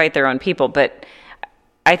they invite their own people, but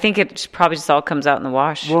I think it probably just all comes out in the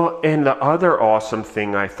wash. Well, and the other awesome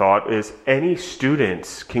thing I thought is any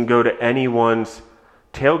students can go to anyone's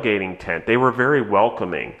tailgating tent. They were very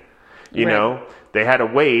welcoming. You Right. know, they had to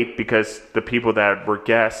wait because the people that were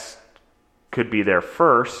guests could be there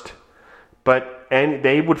first, and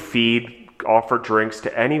they would offer drinks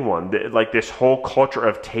to anyone. Like this whole culture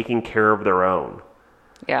of taking care of their own.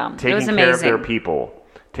 Yeah, it was Taking amazing. care of their people,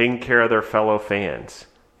 taking care of their fellow fans,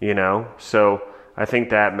 So I think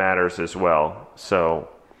that matters as well. So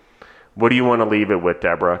what do you want to leave it with,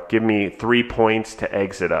 Deborah? Give me 3 points to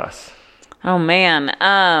exit us. Oh, man.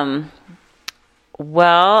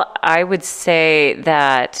 Well, I would say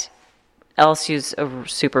that LSU's a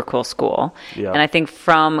super cool school. Yeah. And I think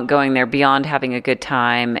from going there, beyond having a good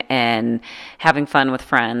time and having fun with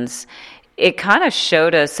friends, it kind of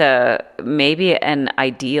showed us maybe an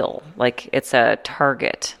ideal, like it's a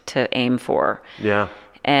target to aim for. Yeah.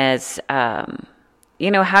 As, how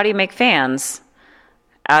do you make fans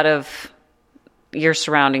out of your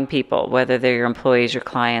surrounding people, whether they're your employees, your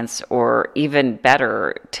clients, or even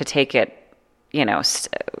better, to take it,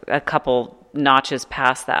 a couple notches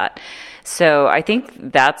past that. So I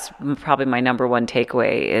think that's probably my number one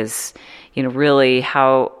takeaway is, really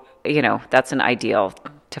how, that's an ideal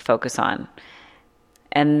to focus on.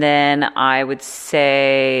 And then I would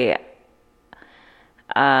say,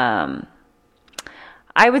 another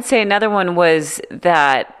one was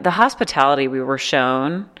that the hospitality we were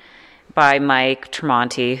shown by Mike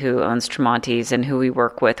Tremonti, who owns Tremonti's and who we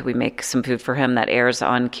work with. We make some food for him that airs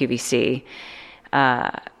on QVC,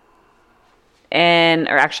 or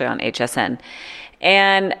actually on HSN.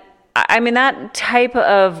 And I mean, that type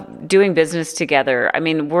of doing business together, I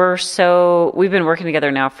mean, we've been working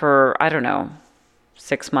together now for,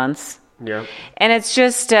 6 months. Yeah. And it's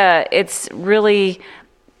just, it's really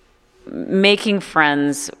making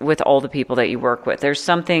friends with all the people that you work with. There's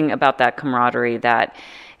something about that camaraderie that,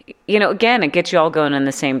 again, it gets you all going in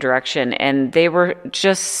the same direction. And they were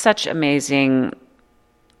just such amazing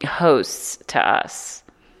hosts to us.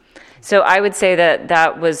 So I would say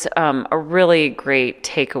that was a really great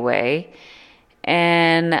takeaway.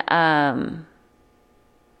 And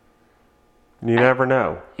you never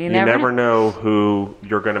know. You You never never know who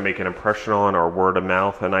you're going to make an impression on or word of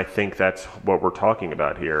mouth. And I think that's what we're talking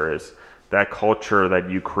about here is that culture that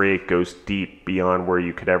you create goes deep beyond where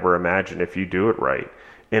you could ever imagine if you do it right.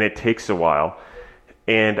 And it takes a while.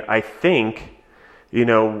 And I think,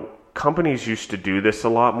 companies used to do this a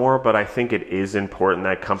lot more, but I think it is important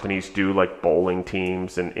that companies do like bowling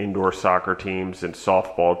teams and indoor soccer teams and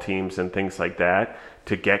softball teams and things like that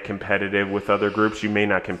to get competitive with other groups. You may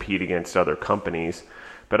not compete against other companies,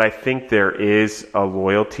 but I think there is a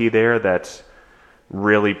loyalty there that's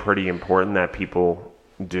really pretty important that people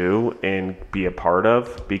do and be a part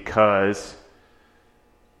of, because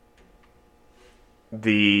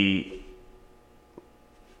the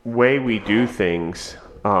way we do things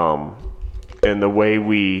and the way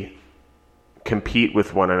we compete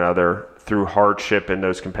with one another through hardship and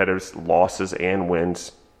those competitive losses and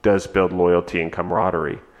wins does build loyalty and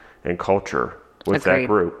camaraderie and culture with Agreed. that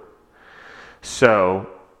group. So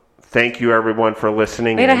thank you everyone for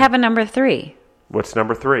listening. wait, I have a number 3. What's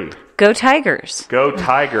number 3? Go Tigers. Go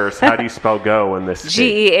Tigers. How do you spell go in this?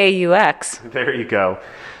 GEAUX. There you go.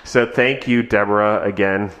 So thank you, Deborah,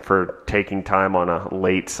 again, for taking time on a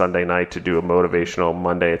late Sunday night to do a motivational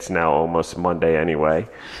Monday. It's now almost Monday anyway.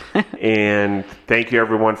 And thank you,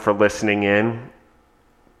 everyone, for listening in.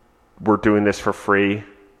 We're doing this for free.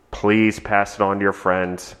 Please pass it on to your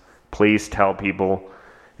friends. Please tell people.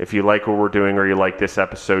 If you like what we're doing or you like this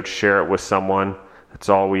episode, share it with someone. That's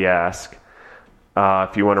all we ask.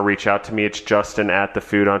 If you want to reach out to me, it's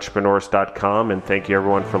Justin@thefoodentrepreneurs.com. And thank you,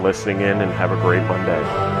 everyone, for listening in, and have a great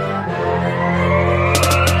Monday.